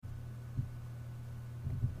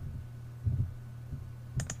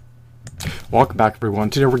Welcome back, everyone.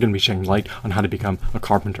 Today we're going to be shedding light on how to become a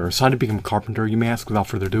carpenter. So how to become a carpenter, you may ask. Without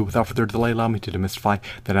further ado, without further delay, allow me to demystify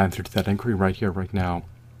that answer to that inquiry right here, right now.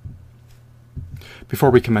 Before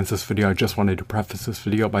we commence this video, I just wanted to preface this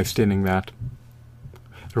video by stating that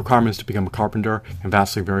the requirements to become a carpenter can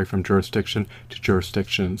vastly vary from jurisdiction to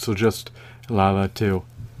jurisdiction, so just allow that to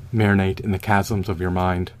marinate in the chasms of your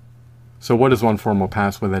mind. So what is one formal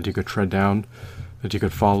pathway that you could tread down, that you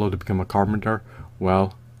could follow to become a carpenter?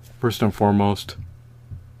 Well, first and foremost,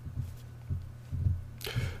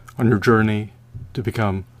 on your journey to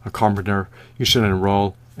become a carpenter, you should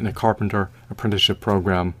enroll in a carpenter apprenticeship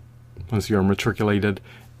program. Once you are matriculated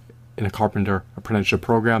in a carpenter apprenticeship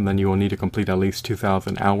program, then you will need to complete at least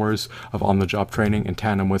 2,000 hours of on-the-job training in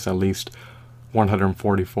tandem with at least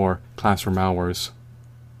 144 classroom hours.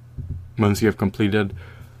 Once you have completed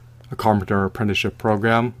a carpenter apprenticeship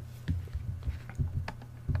program,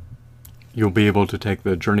 you'll be able to take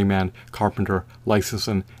the journeyman carpenter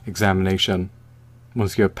licensing examination.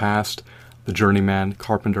 Once you have passed the journeyman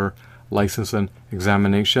carpenter licensing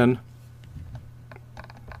examination,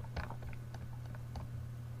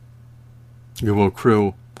 you will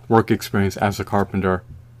accrue work experience as a carpenter.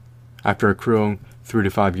 After accruing 3 to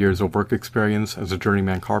 5 years of work experience as a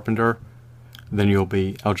journeyman carpenter, then you'll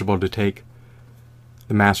be eligible to take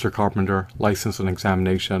the master carpenter licensing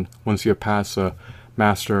examination. Once you have passed the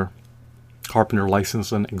master carpenter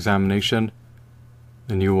licensing examination,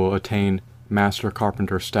 then you will attain master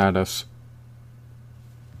carpenter status.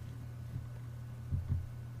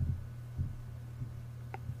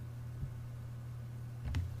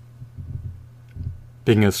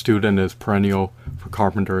 Being a student is perennial for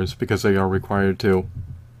carpenters because they are required to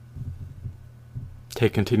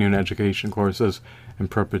take continuing education courses in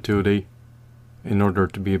perpetuity in order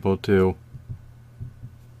to be able to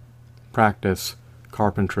practice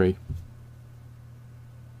carpentry.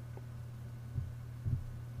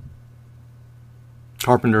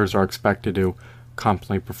 Carpenters are expected to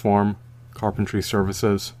competently perform carpentry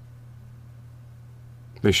services.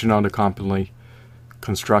 They should not competently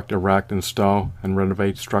construct, erect, install, and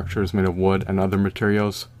renovate structures made of wood and other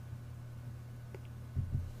materials.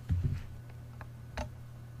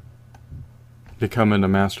 Becoming a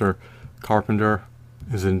master carpenter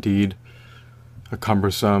is indeed a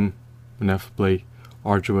cumbersome, ineffably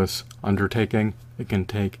arduous undertaking. It can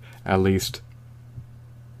take at least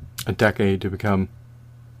a decade to become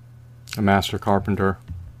a master carpenter.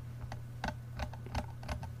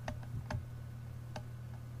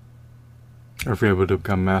 Or if you're able to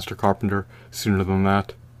become a master carpenter sooner than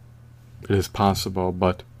that, it is possible,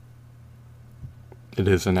 but it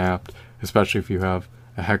is inapt, especially if you have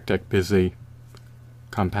a hectic, busy,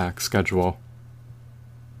 compact schedule.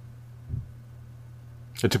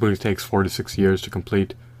 It typically takes 4 to 6 years to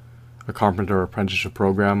complete a carpenter apprenticeship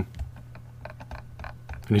program,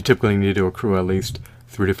 and you typically need to accrue at least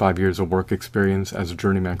 3 to 5 years of work experience as a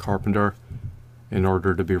journeyman carpenter in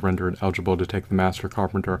order to be rendered eligible to take the master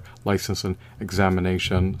carpenter licensing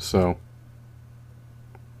examination. So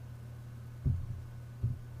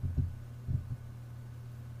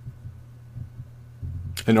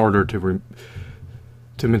in order to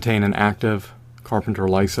maintain an active carpenter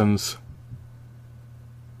license,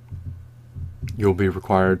 you'll be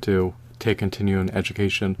required to take continuing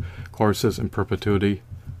education courses in perpetuity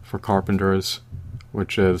for carpenters,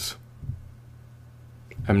 which is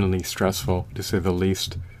eminently stressful, to say the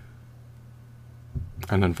least,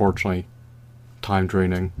 and unfortunately time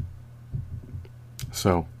draining.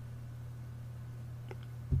 So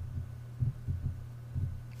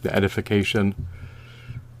the education,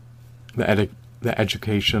 the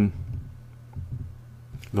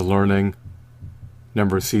learning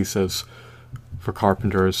never ceases for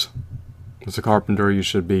carpenters. As a carpenter, you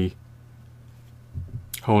should be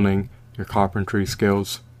honing your carpentry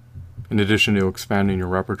skills, in addition to expanding your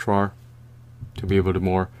repertoire to be able to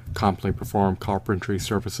more competently perform carpentry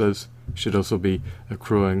services. You should also be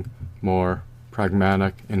accruing more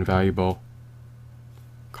pragmatic and valuable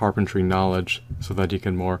carpentry knowledge so that you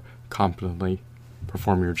can more competently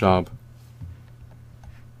perform your job.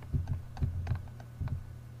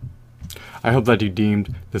 I hope that you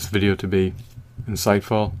deemed this video to be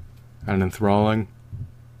insightful and enthralling.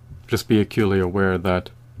 Just be acutely aware that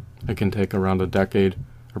it can take around a decade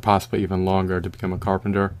or possibly even longer to become a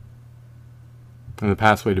carpenter. And the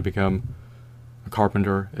pathway to become a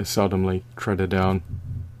carpenter is seldomly treaded down.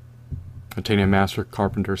 Attaining a master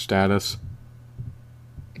carpenter status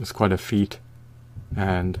is quite a feat,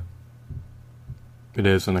 and it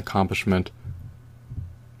is an accomplishment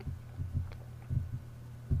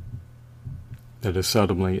that is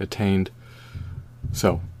seldomly attained.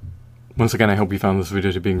 So, once again, I hope you found this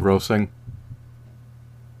video to be engrossing.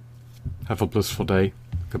 Have a blissful day.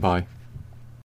 Goodbye.